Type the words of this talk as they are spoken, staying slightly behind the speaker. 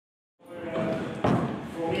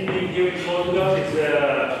for me being here in Portugal, it's,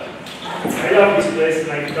 I love this place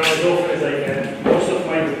and I come as often as I can. Most of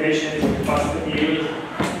my education is in the past 10 years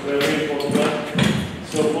were in Portugal.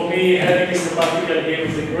 So for me, having this sabbatical here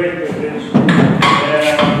is a great privilege.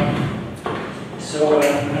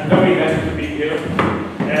 I'm very happy to be here.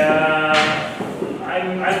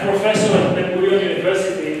 I'm professor at Gurion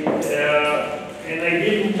University, and I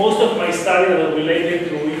did most of my studies that are related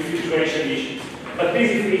to infiltration issues. But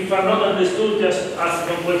please, if I'm not understood, just ask,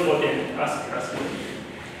 don't wait for them. Ask me.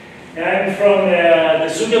 I'm from the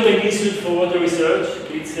Zuckerberg Institute for Water Research.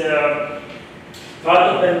 It's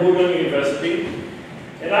part of Gurion University.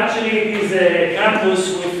 And actually, it is a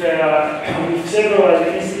campus with several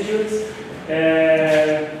institutes.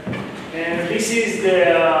 And this is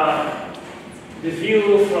the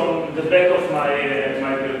view from the back of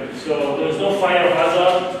my building. So there's no fire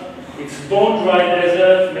hazard. It's bone dry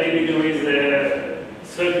desert. Maybe there is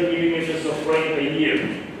 30 millimeters of rain per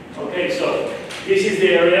year. Okay, so this is the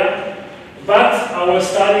area. But our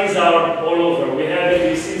studies are all over. We have in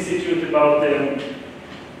this institute about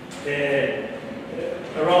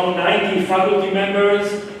around 90 faculty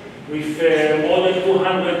members with more than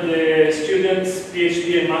 200 students,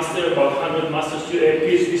 PhD and master, about 100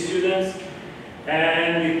 PhD students.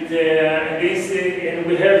 And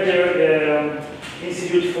we have the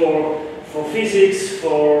Institute for Physics,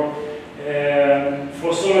 for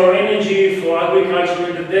solar energy, for agriculture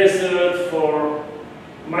in the desert, for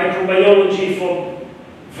microbiology, for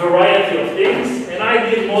variety of things. And I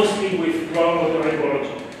deal mostly with groundwater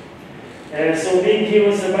hydrology. So being here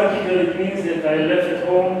on sabbatical, it means that I left at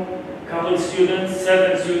home a couple of students,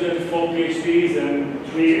 7 students, 4 PhDs, and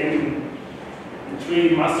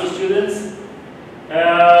 3 master students,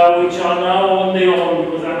 which are now on their own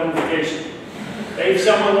because I'm on vacation. If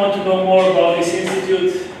someone wants to know more about this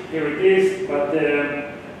institute, here it is. But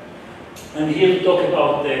I'm here to talk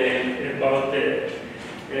about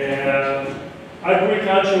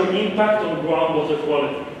agricultural impact on groundwater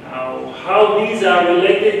quality. How these are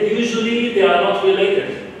related, usually they are not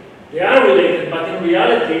related. They are related, but in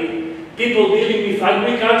reality, people dealing with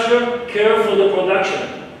agriculture care for the production.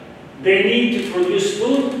 They need to produce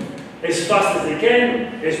food as fast as they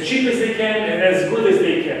can, as cheap as they can, and as good as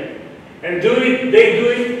they can. And they do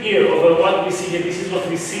it here, over what we see here. This is what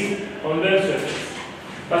we see on the surface.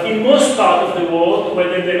 But in most parts of the world,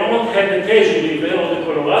 where they don't have the Tejo River or the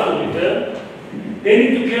Colorado River, they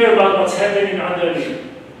need to care about what's happening underneath.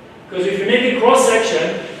 Because if you make a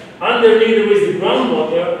cross-section, underneath there is the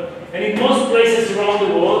groundwater, and in most places around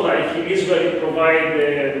the world, like in Israel, it provides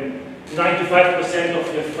 95% of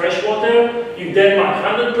the fresh water, in Denmark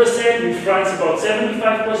 100%, in France about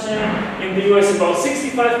 75%, in the US about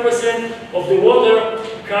 65% of the water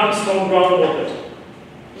comes from groundwater.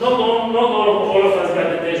 Not all of us got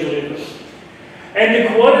the Tejo River. And the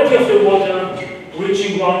quality of the water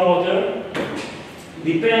reaching groundwater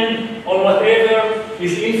depend on whatever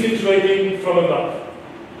is infiltrating from above.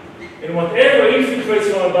 And whatever infiltrates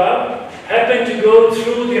from above happen to go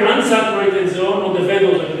through the unsaturated zone or the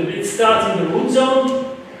vedal zone. It starts in the root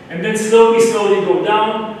zone and then slowly go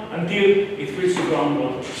down until it reaches the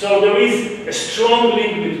groundwater. So there is a strong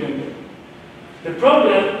link between them. The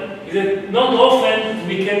problem is that not often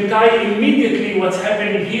we can tie immediately what's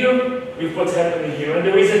happening here with what's happening here. And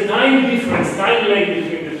there is a time difference, time lag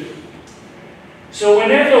between the two. So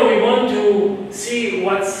whenever we want to see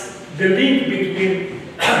what's the link between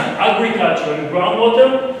agriculture and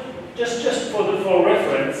groundwater, just for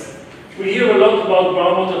reference, we hear a lot about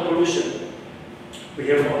groundwater pollution. We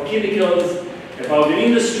hear about chemicals, about the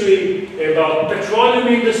industry, about petroleum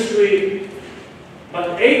industry,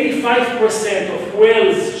 but 85% of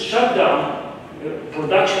wells shut down,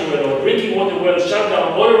 production well or drinking water wells shut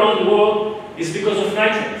down all around the world is because of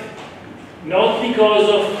nitrate, not because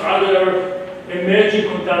of other emerging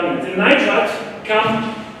contaminants. The nitrate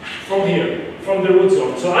come from here, from the root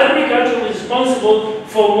zone. So agriculture is responsible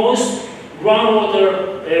for most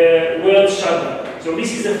groundwater wells shut down. So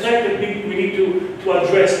this is a fact that we need to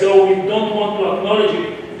address, though we don't want to acknowledge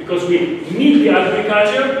it because we need the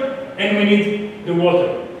agriculture and we need the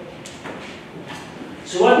water.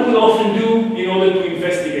 So what do we often do in order to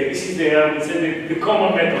investigate? This is the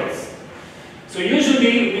common methods. So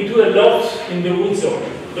usually we do a lot in the root zone.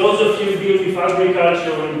 Those of you who deal with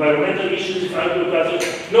agriculture or environmental issues with agriculture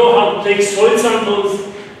know how to take soil samples,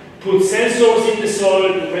 put sensors in the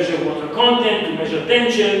soil to measure water content, to measure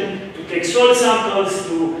tension, to take soil samples,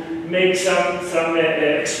 to make some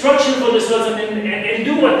extraction for the soils, and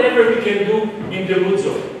do whatever we can do in the root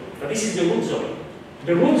zone. But this is the root zone.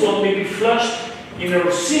 The root zone may be flushed in a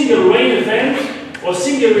single rain event or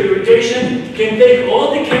single irrigation, can take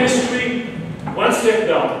all the chemistry one step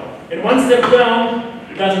down. And one step down,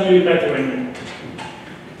 it doesn't really matter anymore.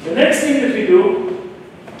 The next thing that we do,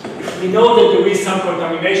 if we know that there is some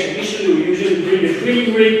contamination, we usually bring a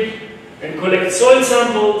drilling rig and collect soil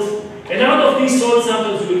samples. And out of these soil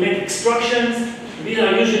samples, we make extractions. These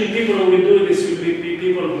are usually people who will do this, will be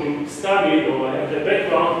people who study or have a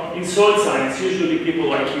background in soil science, usually people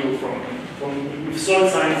like you with soil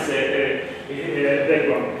science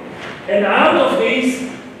background. And out of these,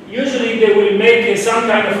 usually they will make some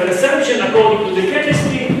kind of an assumption according to the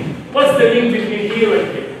chemistry, what's the link between here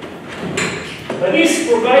and here. But this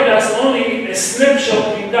provides us only a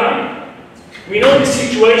snapshot in time. We know the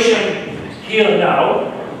situation here now.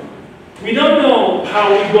 We don't know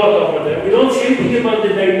how we got over there. We don't see anything about the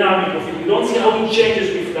dynamic of it. We don't see how it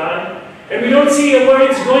changes with time. And we don't see where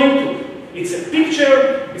it's going to. It's a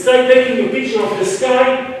picture. It's like taking a picture of the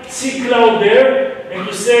sky, see cloud there, and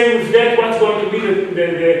to say with that what's going to be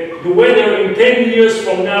the weather in 10 years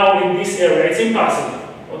from now in this area. It's impossible.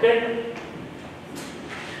 Okay?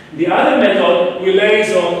 The other method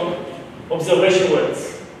relies on observation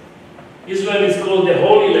wells. Israel is called the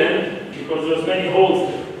Holy Land because there's many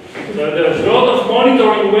holes there. So there's a lot of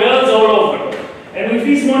monitoring wells all over. And with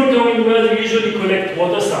these monitoring wells, we usually collect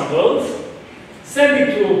water samples, send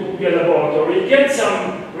it to the laboratory, get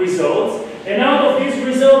some results, and out of these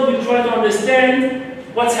results, we try to understand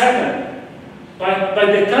what's happened. By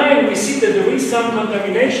the time we see that there is some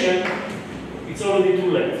contamination, it's already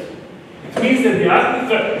too late. It means that the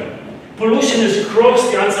aquifer pollution has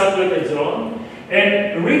crossed the unsaturated zone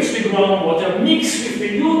and reached the groundwater, mixed with the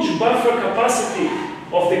huge buffer capacity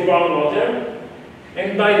of the groundwater,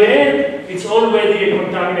 and by the end, it's already a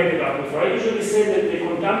contaminated aquifer. I usually say that the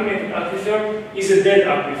contaminated aquifer is a dead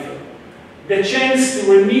aquifer. The chance to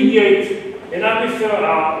remediate an aquifer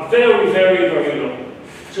are very, very, very low.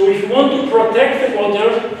 So if we want to protect the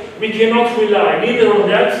water, we cannot rely neither on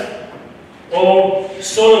that or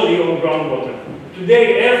solely on groundwater.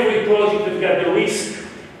 Today, every project that got the risk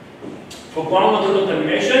for groundwater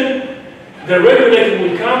contamination, the regulator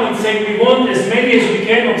will come and say, we want as many as we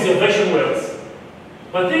can observation wells.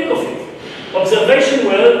 But think of it, observation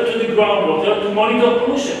well to the groundwater to monitor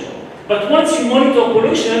pollution. But once you monitor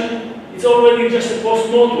pollution, it's already just a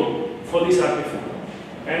post-mortem for this aquifer.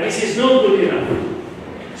 And this is not good enough.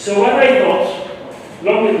 So what I thought,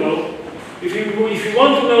 long ago, if you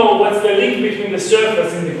want to know what's the link between the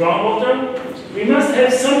surface and the groundwater, we must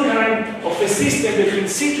have some kind of a system that will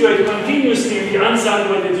situate continuously in the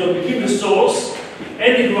unsaturated zone between the source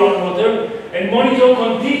and the groundwater and monitor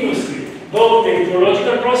continuously both the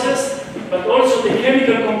hydrological process but also the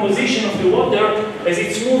chemical composition of the water as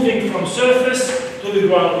it's moving from surface to the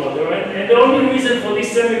groundwater. And the only reason for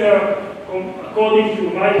this seminar, according to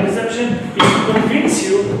my perception, is to convince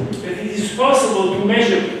you that it is possible to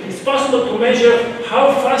measure. It's possible to measure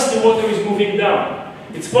how fast the water is moving down.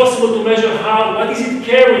 It's possible to measure what is it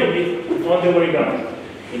carrying it on the way down.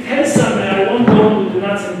 It has some, I won't go into the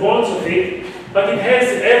nuts and bolts of it, but it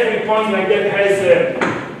has, every point like that has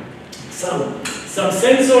some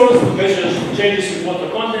sensors to measure changes in water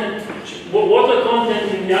content. Water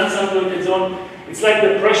content in the unsaturated zone, it's like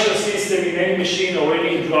the pressure system in any machine or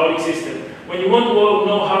any hydraulic system. When you want to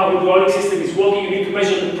know how a hydraulic system is working, you need to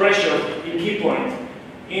measure the pressure in key point.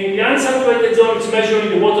 In the unsaturated zone, it's measuring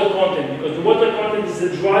the water content, because the water content is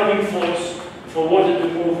the driving force for water to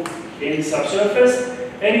move in the subsurface.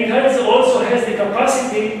 And it also has the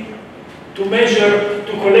capacity to measure,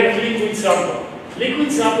 to collect liquid sample.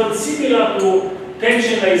 Liquid samples similar to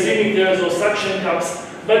tension isometers or suction cups,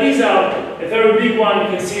 but these are a very big one.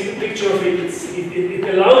 You can see the picture of it.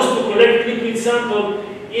 It allows to collect liquid sample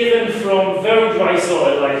even from very dry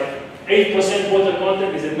soil, like 8% water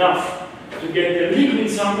content is enough to get the liquid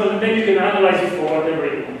sample, and then you can analyze it for whatever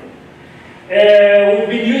you want.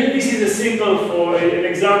 This is a simple an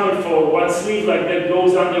example for one sleeve like that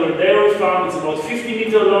goes under a dairy farm. It's about 50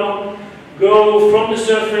 meters long. Go from the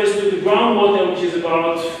surface to the groundwater, which is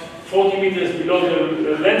about 40 meters below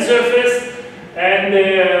the land surface, and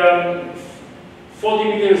 40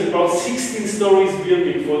 meters is about 16 stories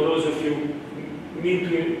building. For those of you who need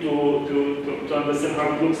to understand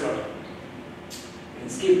how it looks like, and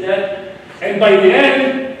skip that. And by the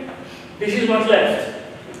end, this is what's left.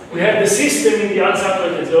 We have the system in the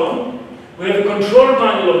unsaturated zone. We have a control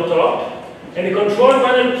panel on top, and the control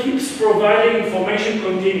panel keeps providing information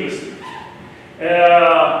continuously.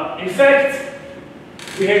 In fact,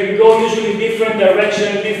 we go usually different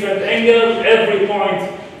direction, different angles, every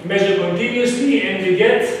point measured continuously, and we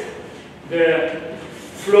get the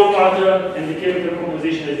flow pattern and the chemical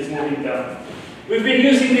composition that is moving down. We've been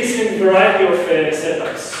using this in a variety of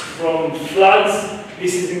setups, from floods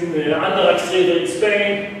This is in the Andarax River in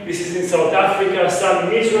Spain. This is in South Africa, some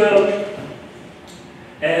in Israel.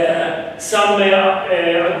 Some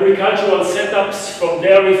agricultural setups from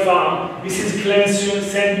dairy farm. This is cleansed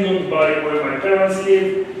sand dune by where my parents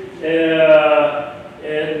live.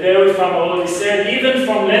 Dairy farm, I already said. Even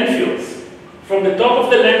from landfills. From the top of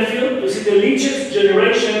the landfill, you see the leachate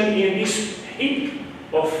generation in this heap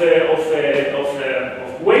of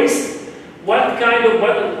waste.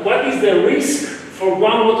 What is the risk for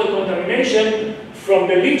groundwater contamination from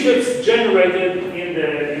the leachates generated in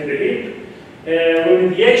the heap?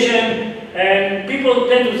 Remediation, and people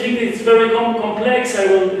tend to think it's very complex. I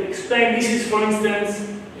will explain. This is, for instance,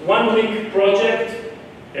 1 week project.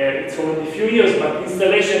 It's already a few years, but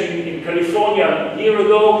installation in California a year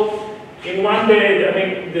ago. In 1 day, I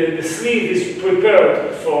mean, the sleeve is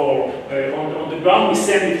prepared for on the ground. We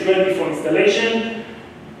send it ready for installation.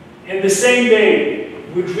 And the same day,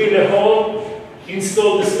 we drill a hole,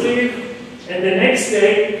 install the sleeve, and the next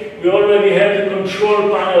day, we already have the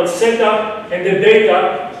control panel set up, and the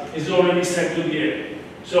data is already sent to the air.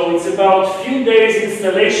 So it's about a few days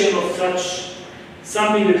installation of such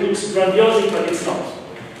something that looks grandiose, but it's not.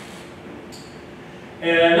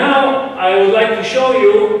 Now, I would like to show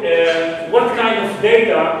you what kind of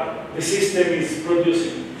data the system is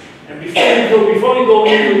producing. And before we go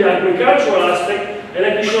into the agricultural aspect, I'd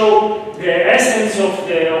like to show the essence of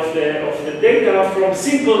the data from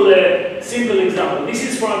simple example. This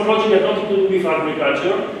is from a project that nothing to do with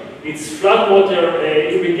agriculture. It's floodwater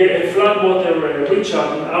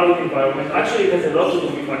recharge in arid environment. Actually, it has a lot to do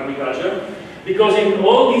with agriculture, because in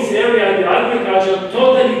all these areas, the agriculture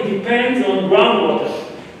totally depends on groundwater.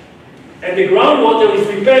 And the groundwater is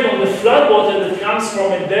dependent on the floodwater that comes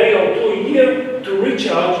from a day or two a year to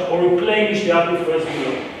recharge or replenish the aquifers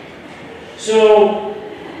below. So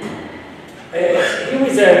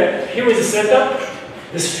here is a setup: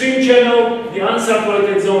 the stream channel, the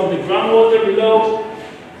unsaturated zone, the groundwater below.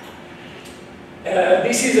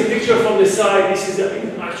 This is a picture from the side. This is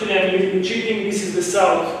actually, I'm cheating. This is the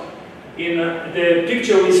south. The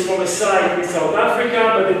picture is from a site in South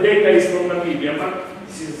Africa, but the data is from Namibia. But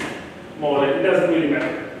this is more or less, it doesn't really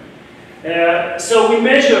matter. So we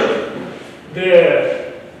measure the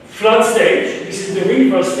flood stage. This is the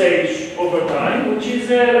river stage over time, which is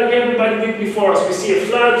like everybody did before us. We see a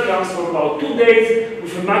flood comes for about 2 days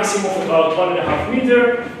with a maximum of about 1.5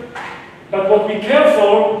 meters. But what we care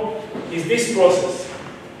for is this process: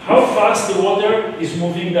 how fast the water is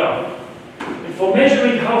moving down. And for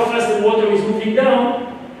measuring how fast the water is moving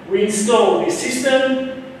down, we install this system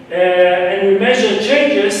and we measure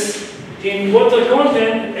changes in water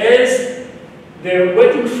content as the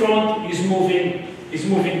wetting front is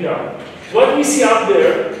moving down. So what we see up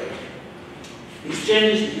there is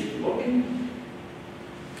changes. Okay.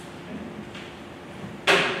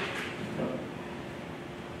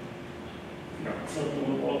 No, it's not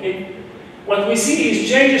okay. What we see is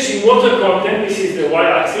changes in water content. This is the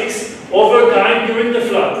y-axis over time during the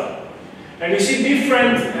flood. And you see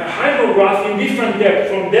different hydrograph in different depth,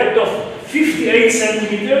 from depth of 58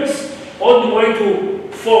 centimeters all the way to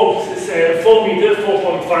 4 meters,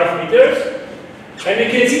 4.5 meters. And you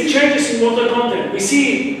can see changes in water content. We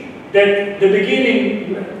see that the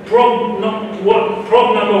beginning, probe number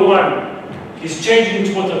 1 is changing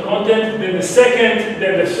its water content, then the second,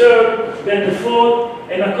 then the third, then the fourth.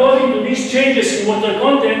 And according to these changes in water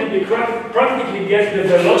content, we practically get the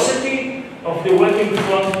velocity of the wetting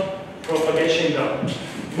front propagation down.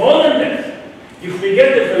 More than that, if we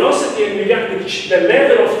get the velocity and we get the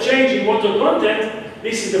level of change in water content,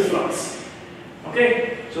 this is the flux.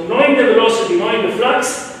 Okay? So knowing the velocity, knowing the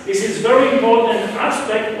flux, this is very important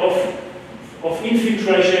aspect of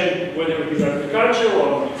infiltration, whether it is agriculture or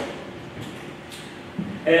not.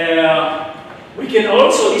 We can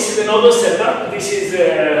also, this is another setup, this is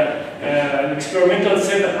an experimental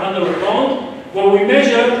setup under a pond, where we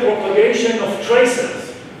measure propagation of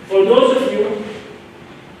tracers. For those of you,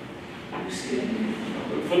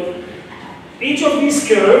 each of these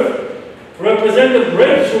curves represent a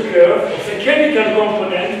breakthrough curve of a chemical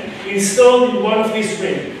component installed in one of these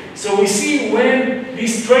rings. So we see when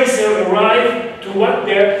this tracer arrived to what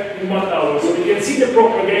depth in what hour. So we can see the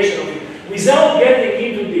propagation of it. Without getting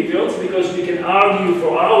into details, because we can argue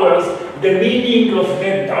for hours the meaning of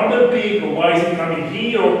that double peak, or why is it coming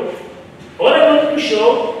here. All I want to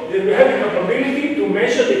show is that we have the capability to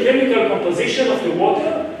measure the chemical composition of the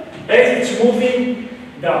water as it's moving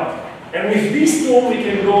down. And with this tool, we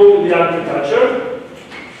can go to the agriculture.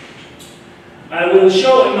 I will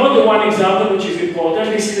show another one example which is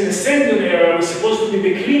important. This is in the sand dune area, which is supposed to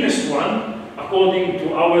be the cleanest one, according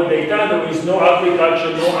to our data, there is no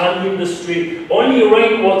agriculture, no industry, only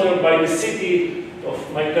rainwater by the city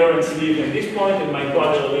of my parents live at this point, and my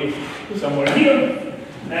brother lives somewhere here.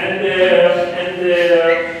 And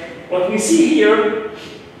what we see here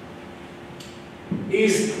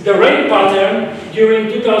is the rain pattern during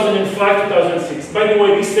 2005-2006. By the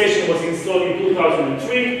way, this station was installed in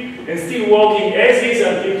 2003 and still working as is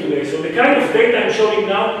until today. So the kind of data I'm showing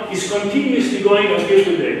now is continuously going until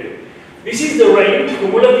today. This is the rain,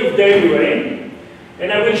 cumulative daily rain,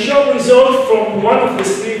 and I will show results from one of the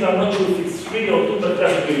streams. I'm not sure if it's 3 or 2, but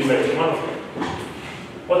doesn't really matter, one of them.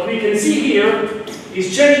 What we can see here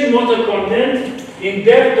is changing water content in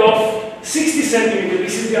depth of 60 centimeters.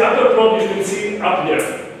 This is the upper probe you can see up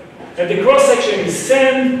there. And the cross section is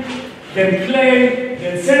sand, then clay,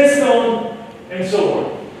 then sandstone, and so on.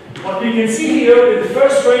 What we can see here is the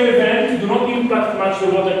first rain event do not impact much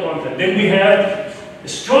the water content. Then we have a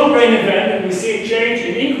strong rain event, and we see a change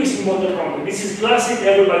in increase in water content. This is classic,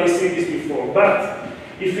 everybody's seen this before. But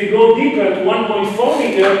if we go deeper to 1.4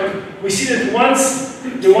 meter, we see that once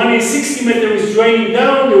the one in 60 meter is draining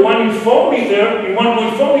down, the one in 1.4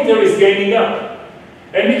 meter is gaining up.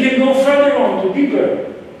 And we can go further on to deeper.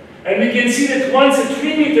 And we can see that once at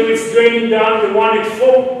 3 meter it's draining down, the one at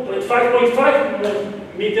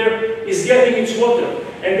 5.5 meter is getting its water.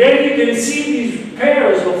 And then you can see these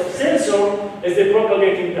pairs of sensors as they're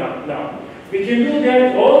propagating down. Now, we can do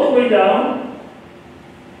that all the way down,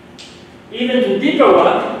 even to deeper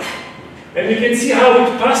one, and we can see how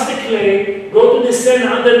it passed the clay, go to the sand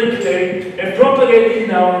under the clay, and propagate it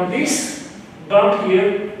now. And this bump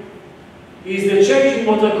here is the change in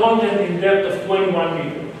water content in depth of 21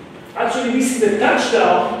 meters. Actually, this is the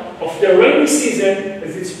touchdown of the rainy season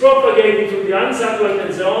as it's propagating to the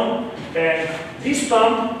unsaturated zone, and this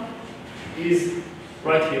pump is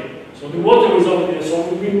right here. So the water is over there.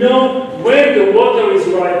 So we know when the water is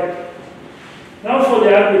right. Now for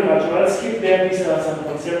the agriculture, I'll skip them. These are some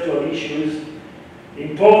conceptual issues.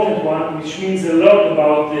 Important one, which means a lot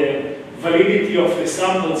about the validity of the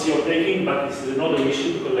samples you're taking, but this is another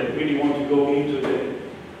issue because I really want to go into the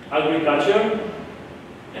agriculture.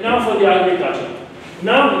 And now for the agriculture.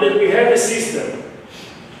 Now that we have a system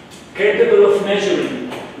capable of measuring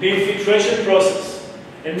the infiltration process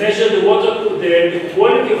and measure the water, the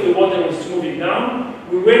quality of the water as it's moving down,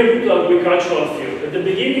 we went into agricultural field. At the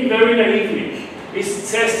beginning, very naively, this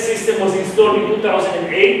system was installed in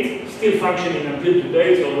 2008, still functioning until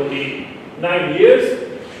today, it's already 9 years.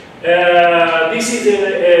 This is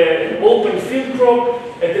an open field crop.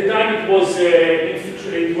 At the time it was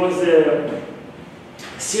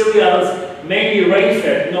cereals, mainly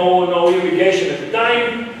rain-fed, no irrigation at the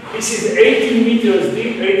time. This is 18 meters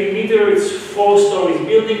deep, 18 meters, it's 4 stories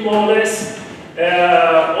building more or less,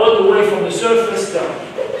 all the way from the surface down.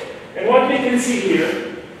 And what we can see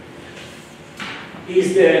here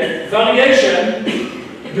is the variation,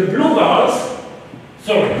 the blue bars,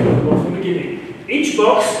 sorry, from the beginning. Each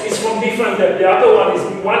box is from different depth. The other one is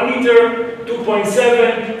 1 meter,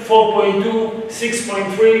 2.7, 4.2,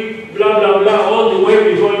 6.3, blah, blah, blah, all the way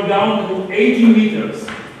we're going down to 18 meters.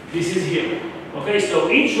 This is here. Okay, so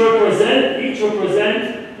each represent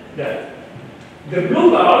that. The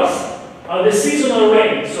blue bars are the seasonal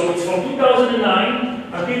rain. So it's from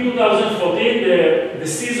 2009 until 2014, the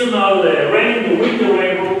seasonal rain, the winter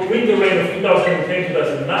rain of 2010,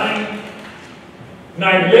 2009,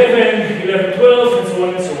 9/11, 11/12, and so on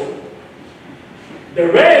and so on. The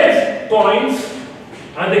red points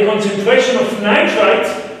are the concentration of nitrite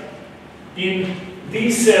in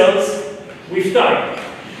these cells with time.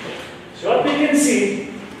 So what we can see,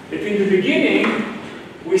 that in the beginning,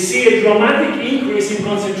 we see a dramatic increase in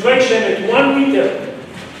concentration at 1 meter,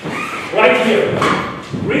 right here,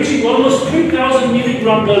 reaching almost 3,000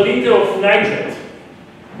 milligrams per liter of nitrate,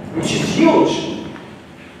 which is huge.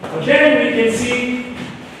 And then we can see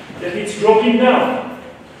that it's dropping down.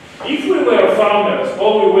 If we were farmers,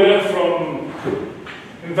 or we were from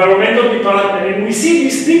environmental department, and we see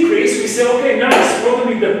this decrease, we say, okay, nice,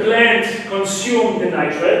 probably the plant consumed the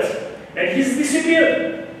nitrate, and it's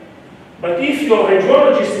disappeared. But if you're a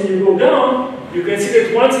hydrologist and you go down, you can see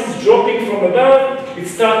that once it's dropping from above, it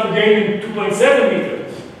starts gaining 2.7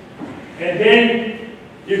 meters. And then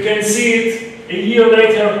you can see it a year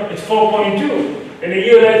later at 4.2. And a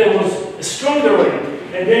year later was a stronger rate.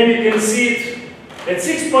 And then you can see it at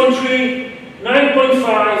 6.3,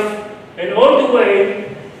 9.5, and all the way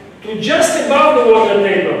to just above the water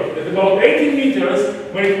table, at about 18 meters,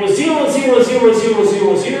 when it was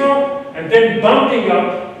 0.00000, and then bumping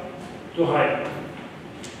up to higher.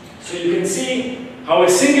 So you can see how a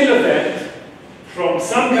single event from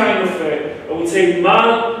some kind of, I would say,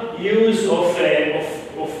 use of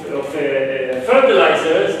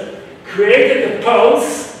fertilizers created a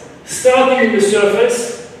pulse starting in the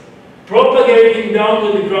surface, propagating down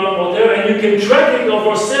to the groundwater, and you can track it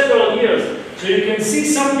over several years. So you can see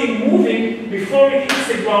something moving before it hits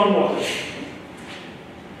the groundwater.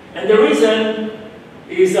 And the reason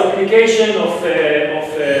is application of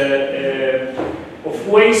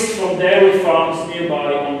waste from dairy farms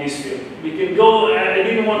nearby on this field. We can go, I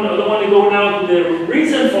don't want to go now to the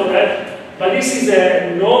reason for that, but this is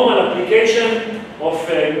a normal application of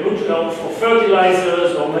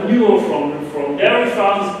fertilizers or manure from dairy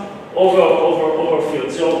farms over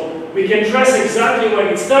fields. So we can trace exactly when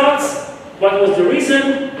it starts, what was the reason,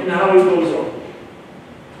 and how it goes on.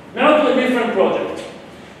 Now to a different project.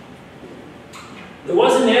 There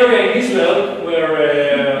was an area in Israel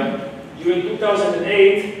where during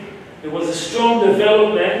 2008 there was a strong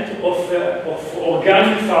development of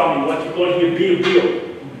organic farming, what you call here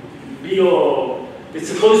bio. It's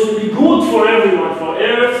supposed to be good for everyone, for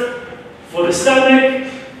earth, for the stomach,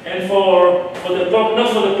 and for the pocket, not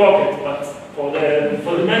for the pocket, but for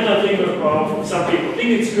the mental thing of some people. I think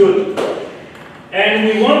it's good. And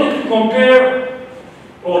we wanted to compare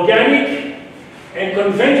organic and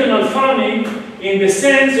conventional farming in the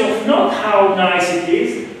sense of not how nice it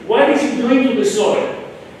is, what is it doing to the soil.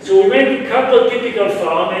 So we went to a couple typical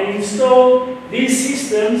farms and installed these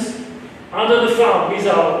systems under the farm. These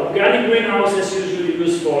are organic greenhouses usually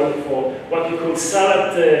used for what we call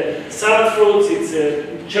salad fruits. It's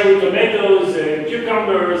cherry tomatoes,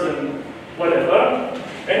 cucumbers, and whatever.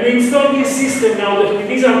 And we installed this system now.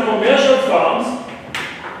 These are commercial farms,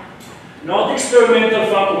 not experimental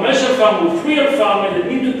farm, commercial farm with real farmers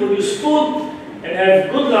that need to produce food and have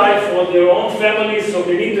good life for their own families, so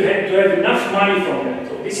they need to have enough money from that.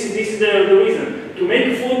 So this is the reason. To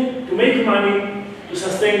make food, to make money, to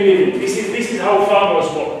sustain living. This is how farmers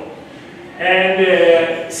work.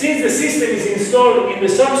 And since the system is installed in the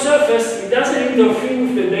subsurface, it doesn't interfere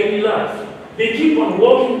with the daily life. They keep on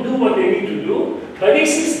working, do what they need to do, but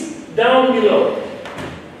this is down below.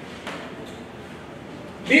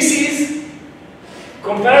 This is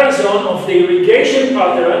comparison of the irrigation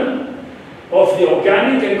pattern of the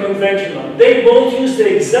organic and conventional. They both use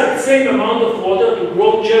the exact same amount of water to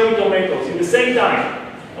grow cherry tomatoes in the same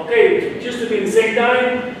time. Okay, it used to be in the same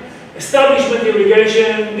time. Establishment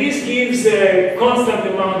irrigation, this gives a constant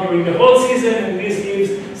amount during the whole season, and this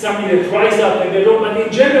gives something that dries up and they don't, but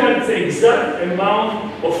in general it's the exact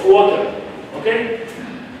amount of water. Okay?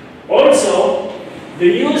 Also,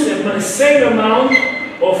 they use the same amount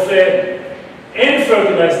of N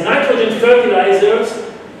fertilizers, nitrogen fertilizers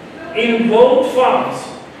in both farms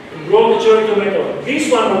to grow the cherry tomato. This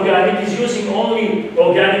one, organic, is using only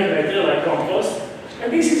organic matter like compost,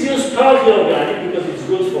 and this is used partly organic because it's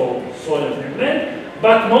good for soil environment,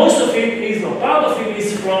 but most of it is not. Part of it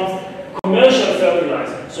is from commercial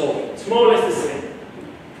fertilizer, so it's more or less the same.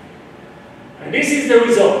 And this is the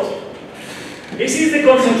result. This is the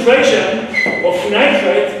concentration of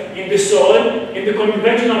nitrate in the soil in the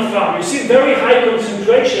conventional farm. You see very high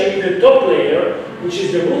concentration in the top layer, which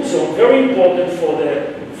is the root zone, very important for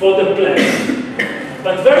the plant.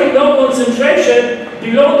 But very low concentration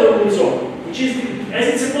below the root zone, which is as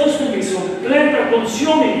it's supposed to be, so the plants are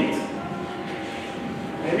consuming it.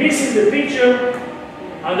 And this is the picture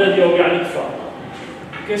under the organic farm.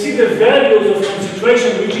 You can see the values of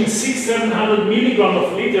concentration reaching 600-700 milligrams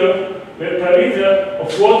of liter per liter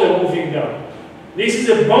of water moving down. This is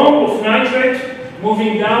a bomb of nitrate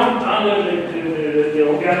moving down under the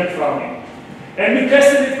organic farming. And we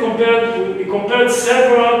tested it, we compared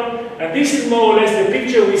several, and this is more or less the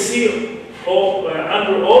picture we see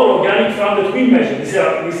under all organic farm that we measure.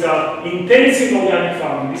 These are intensive organic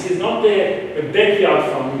farming. This is not a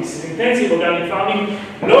backyard farming. This is intensive organic farming.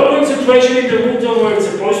 Low concentration in the root zone where it's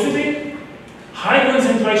supposed to be, high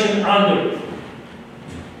concentration under it.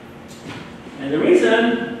 And the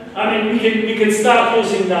reason, I mean, we can start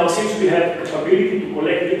using now, since we have capability to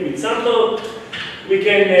collect it with sample, we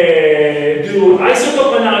can do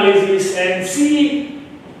isotope analysis and see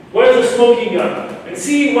where's the smoking gun, and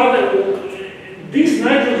see what this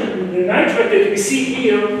nitrogen, the nitrate that we see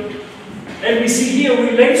here, and we see here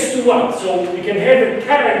relates to what. So we can have a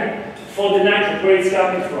tag for the nitrate where it's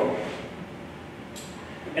coming from.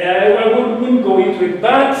 I wouldn't go into it,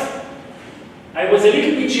 but I was a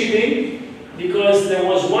little bit cheating because there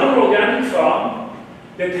was one organic farm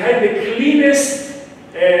that had the cleanest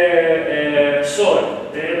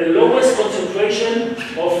soil, the lowest concentration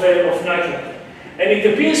of nitrate. And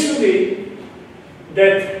it appears to be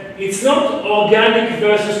that it's not organic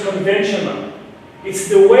versus conventional. It's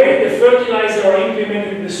the way the fertilizers are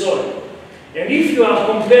implemented in the soil. And if you are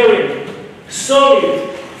comparing solid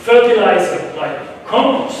fertilizer like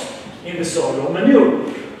compost in the soil or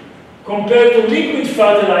manure compared to liquid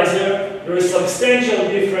fertilizer, there is substantial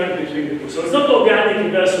difference between the two. So it's not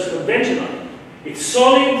organic versus conventional. It's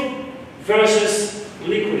solid versus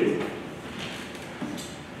liquid.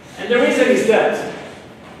 And the reason is that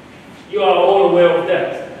you are all aware of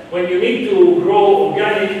that. When you need to grow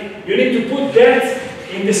organic, you need to put that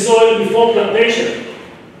in the soil before plantation,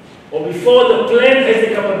 or before the plant has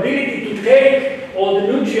the capability to take all the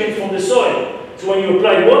nutrients from the soil. So when you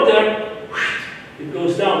apply water, it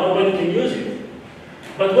goes down, nobody can use it.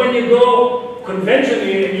 But when you go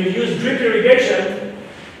conventionally and you use drip irrigation,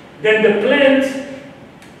 then the plant,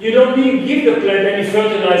 you don't need to give the plant any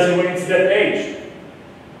fertilizer when it's that age.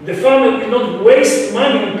 The farmer will not waste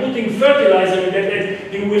money on putting fertilizer in that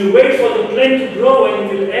age. He will wait for the plant to grow and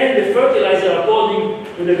he will add the fertilizer according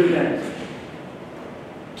to the demand.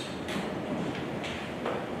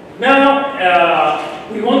 Now,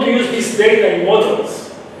 we want to use this data in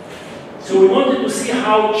models. So we wanted to see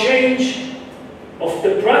how change of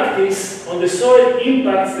the practice on the soil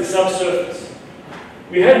impacts the subsurface.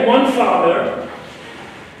 We had one farmer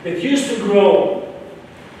that used to grow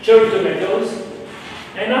cherry tomatoes,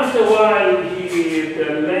 and after a while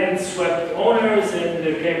the land swept owners and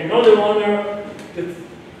there came another owner that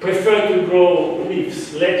preferred to grow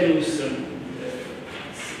leaves, lettuce and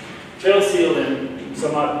basil and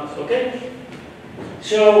some others, okay?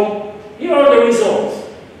 So here are the results.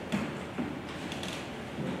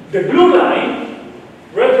 The blue line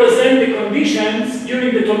represents the conditions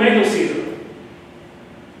during the tomato season.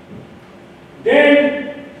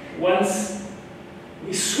 Then, once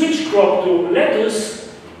we switch crop to lettuce,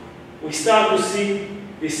 we start to see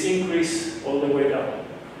this increase all the way down.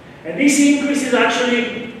 And this increase is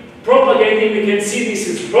actually propagating. We can see this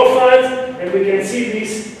is profiles, and we can see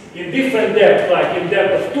this in different depth, like in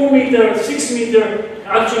depth of 2 meters, 6 meters.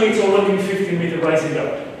 Actually, it's already in 15 meters rising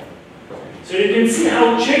up. So you can see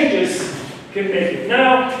how changes can make it.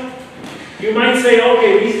 Now, you might say,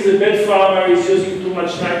 okay, this is a bad farmer, he's using too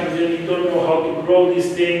much nitrogen, he don't know how to grow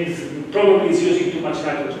these things, probably he's using too much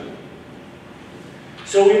nitrogen.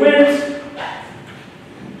 So we went,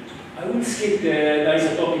 I will skip the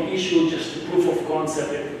isotopic issue, just the proof of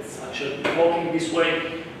concept, it's actually working this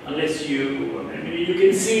way, unless you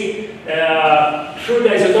can see through the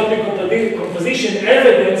isotopic composition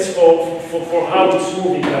evidence for how it's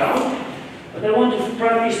moving around. But I want to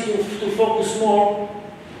practice to focus more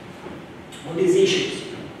on these issues.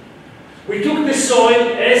 We took the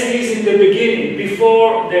soil as is in the beginning,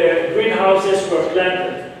 before the greenhouses were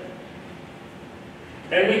planted.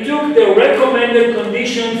 And we took the recommended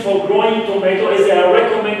condition for growing tomato as they are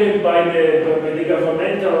recommended by the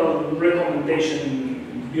governmental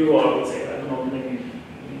recommendation bureau, I would say. I don't know the name.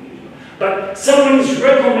 But someone is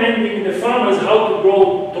recommending the farmers how to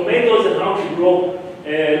grow tomatoes and how to grow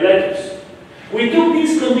lettuce. We took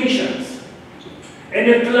these conditions and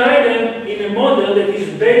applied them in a model that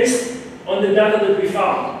is based on the data that we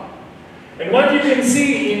found. And what you can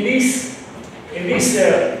see in this, the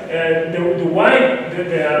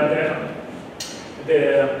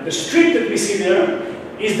strip that we see there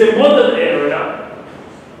is the model area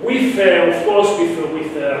with, of course,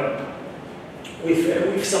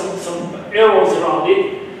 with some arrows around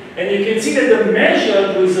it, and you can see that the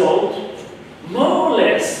measured result, more or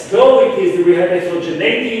less, though it is we have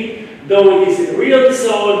heterogeneity, though it is in real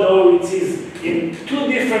soil, though it is in two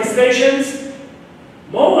different stations,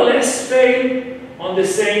 more or less fail on the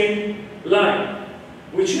same line.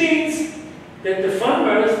 Which means that the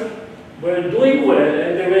farmers were doing well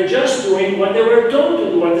and they were just doing what they were told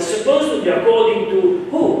to do, what they're supposed to do, according to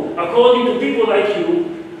who? According to people like you,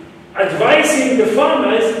 advising the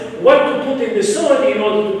farmers what to put in the soil in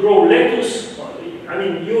order to grow lettuce. I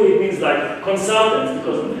mean, it means like consultants,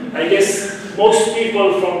 because I guess most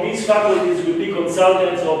people from these faculties will be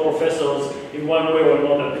consultants or professors in one way or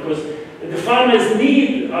another, because the farmers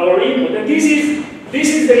need our input, and this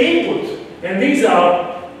is the input, and these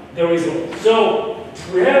are the results. So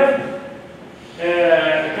we have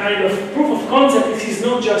a kind of proof of concept. This is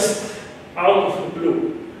not just out of the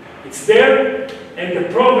blue. It's there, and the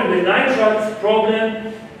problem, the nitrate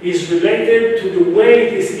problem, is related to the way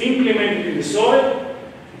it is implemented in the soil,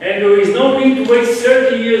 and there is no need to wait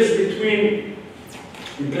 30 years between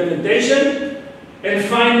implementation and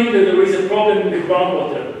finding that there is a problem in the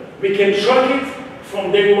groundwater. We can track it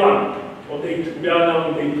from day one, or we are now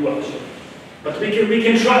in day 2 actually. But we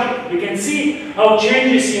can track it. We can see how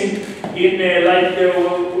changes like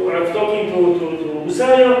I was talking to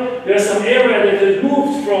Rosario, there's some area that has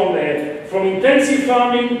moved from intensive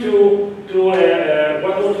farming to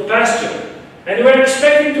pasture. And we're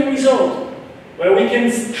expecting to resolve. Where we can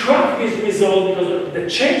track this result because of the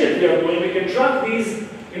change that we are doing, we can track these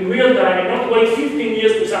in real time and not wait 15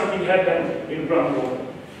 years to something happen in groundwater.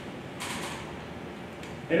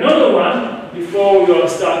 Another one, before you are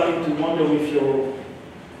starting to wonder if you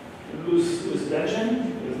lose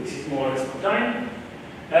attention, because this is more or less the time,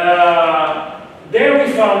 there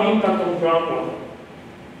we found impact on groundwater.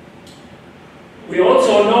 We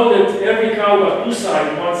also know that every cow got two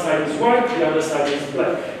sides. One side is white, the other side is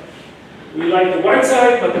black. We like the white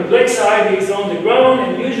side, but the black side is on the ground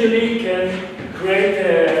and usually can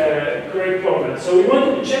create problems. So we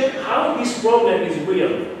wanted to check how this problem is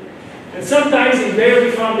real. And sometimes in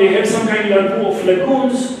dairy farm they have some kind of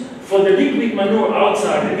lagoons for the liquid manure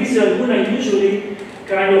outside. And these lagoons are usually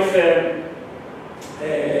kind of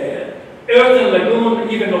earthen lagoon,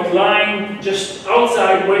 even not lined, just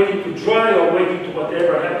outside waiting to dry or waiting to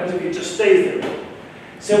whatever happens if it just stays there.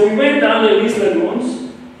 So we went under these lagoons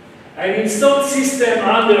and installed system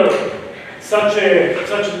under such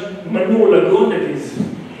a manure lagoon that is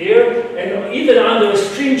here, and even under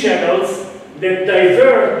stream channels that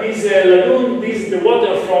divert this lagoon, the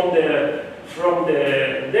water from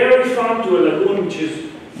the dairy farm to a lagoon which is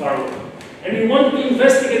far away. And we wanted to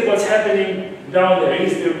investigate what's happening down there.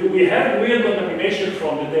 Do we have real contamination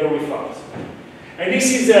from the dairy farms? And this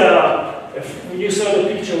is you saw the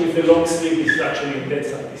picture with the long sleeve. This is actually in that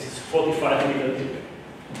side. This is 45 meter deep.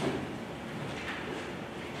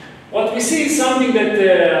 What we see is something that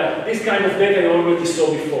this kind of data I already saw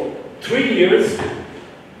before. 3 years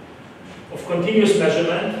of continuous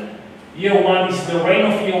measurement. Year one is the rain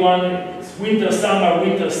of year one. It's winter, summer,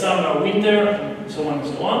 winter, summer, winter, and so on and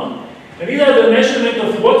so on. And these are the measurement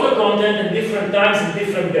of water content at different times and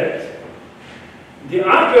different depth. The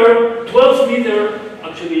upper 12 meter,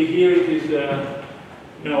 actually here it is,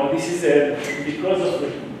 no, this is because of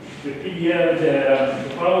the PDF,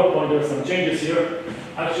 the PowerPoint, there are some changes here.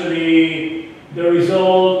 Actually, the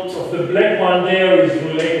result of the black one there is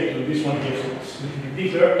related to this one here, so it's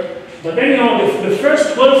deeper. But anyhow, the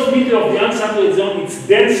first 12 meter of the unsaturated zone, it's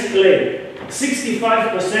dense clay.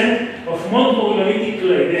 65% of monochlorinated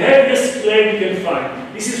clay. The heaviest clay we can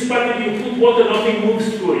find. This is practically you put water, nothing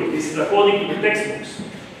moves through it. This is according to the textbooks.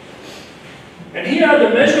 And here are the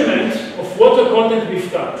measurements of water content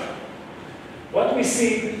we've done. What we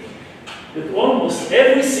see that almost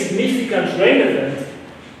every significant rain event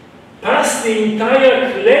passed the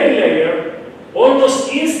entire clay layer almost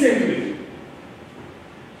instantly.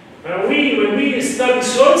 When we study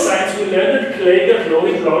soil science, we learn that clay got low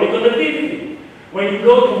hydraulic conductivity. When you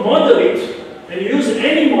go to model it, and you use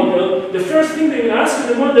any model, the first thing they will ask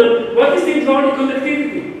you the model, what is the hydraulic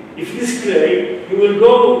conductivity? If it is clay, you will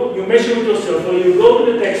go, you measure it yourself, or you go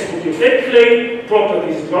to the textbook, you take clay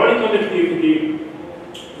properties, hydraulic conductivity,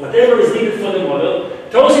 whatever is needed for the model,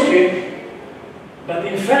 toss it in, but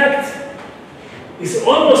in fact, it's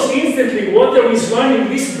almost instantly water is running.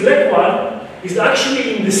 This black one is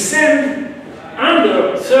actually in the sand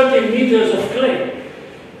under 30 meters of clay.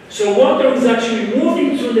 So water is actually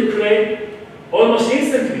moving through the clay almost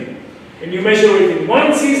instantly. And you measure it in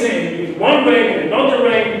one season, in one rain, in another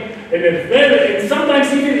rain, and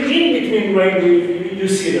sometimes even in between rain you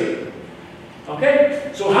see them.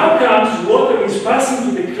 Okay? So how comes water is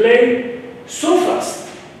passing to the clay so fast?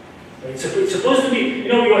 It's supposed to be,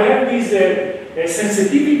 you have these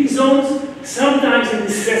sensitivity zones. Sometimes in the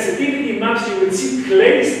sensitivity maps you will see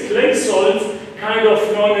clay soils kind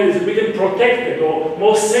of known as a bit protected or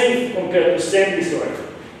more safe compared to sandy soil.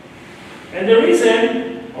 And the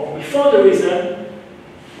reason, or before the reason,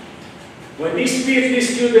 when these PhD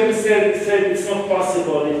students said it's not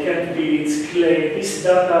possible, it can't be, it's clay, this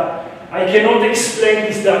data, I cannot explain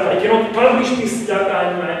this data, I cannot publish this data,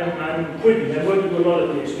 I'm quitting, I'm going to do another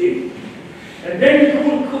PhD. And then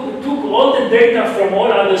we took all the data from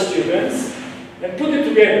all other students and put it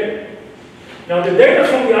together. Now the data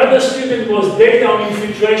from the other student was data on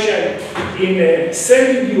infiltration in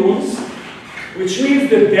sandy dunes, which means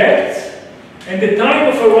the depth and the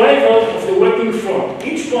time of arrival of the wetting front.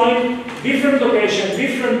 Each point, different location,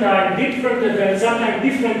 different time, different event, sometimes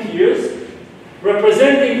different years,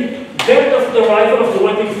 representing depth of the arrival of the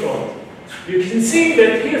wetting front. You can see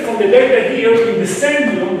that here from the data here in the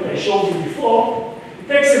sand dune that I showed you before, it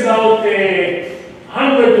takes about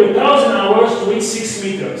 100 to 1,000 hours to reach 6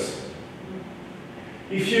 meters.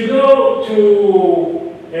 If you go to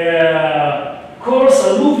coarse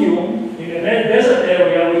alluvium in a desert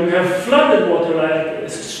area where you have flooded water, like a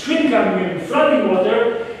stream coming in, flooding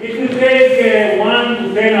water, it will take 1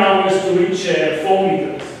 to 10 hours to reach 4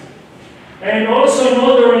 meters. And also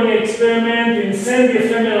another experiment in sandy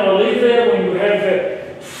ephemeral river, when you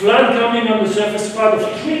have flood coming on the surface, flood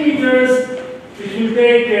of 3 meters, it will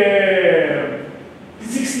take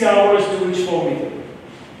 60 hours to reach 4 meters.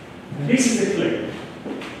 This is the clay.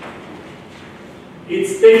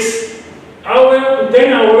 It takes hour to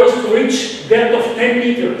 10 hours to reach depth of 10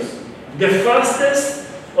 meters, the fastest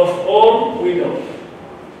of all we know.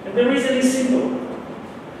 And the reason is simple.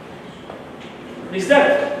 Is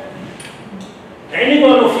that any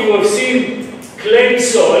one of you have seen clay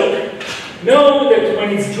soil know that when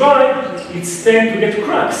it's dry, it's tend to get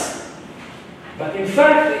cracks. But in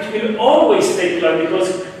fact, it will always take clay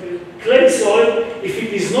because clay soil, if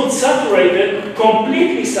it is not saturated,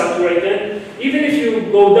 completely saturated, even if you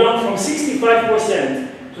go down from 65%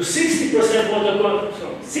 to 60% water content,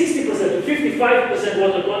 so 60% to 55%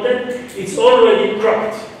 water content, it's already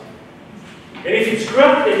cracked. And if it's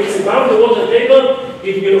cracked and it's above the water table,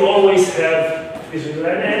 it will always have this. And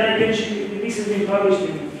I mentioned this has been published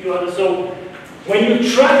in a few others. So when you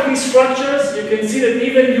track these structures, you can see that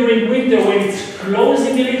even during winter, when it's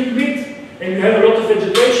closing a little bit and you have a lot of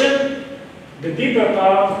vegetation, the deeper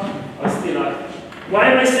part are still active.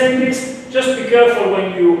 Why am I saying this? Just be careful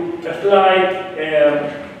when you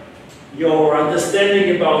apply your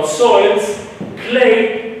understanding about soils,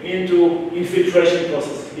 clay, into infiltration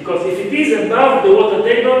processes. Because if it is above the water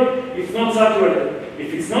table, it's not saturated.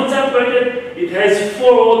 If it's not saturated, it has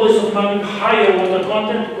 4 orders of magnitude higher water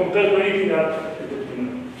content compared to anything else.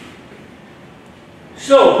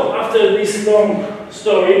 So, after this long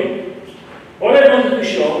story, all I wanted to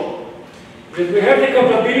show is that we have the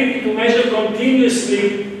capability to measure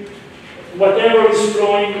continuously whatever is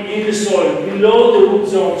flowing in the soil, below the root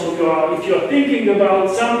zone. So if you are thinking about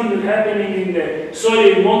something that's happening in the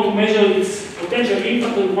soil, you want to measure its potential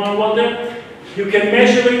impact on groundwater, you can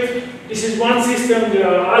measure it. This is one system, there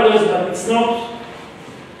are others, but it's not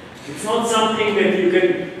something that you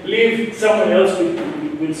can leave someone else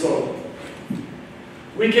will solve.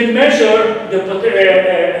 We can measure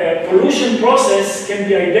the pollution process can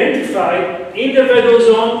be identified in the weather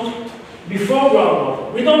zone before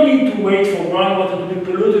groundwater. We don't need to wait for groundwater to be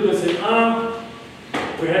polluted and say,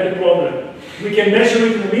 we had a problem. We can measure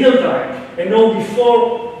it in real time and know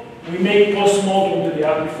before we make post-mortem to the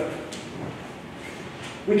aquifer.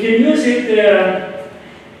 We can use it,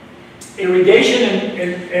 irrigation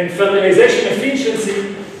and fertilization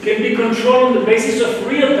efficiency can be controlled on the basis of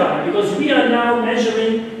real time, because we are now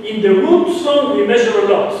measuring in the root zone, we measure a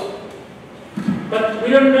lot. But we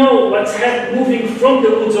don't know what's moving from the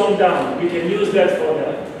root zone down. We can use that for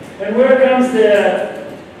that. And where comes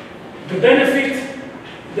the benefit?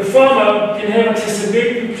 The farmer can have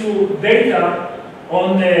accessibility to data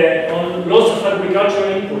on loss of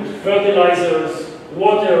agricultural input, fertilizers,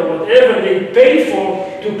 water, whatever they pay for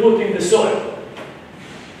to put in the soil.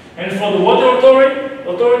 And for the water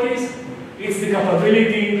authorities, it's the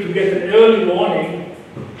capability to get an early warning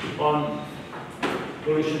on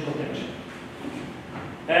pollution potential.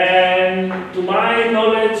 And to my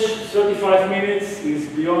knowledge, 35 minutes is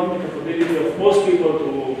beyond the capability of most people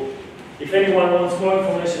to, if anyone wants more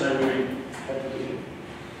information, I will be happy to give.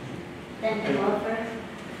 Thank you, Ofer.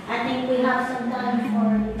 I think we have some time for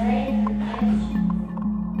debate.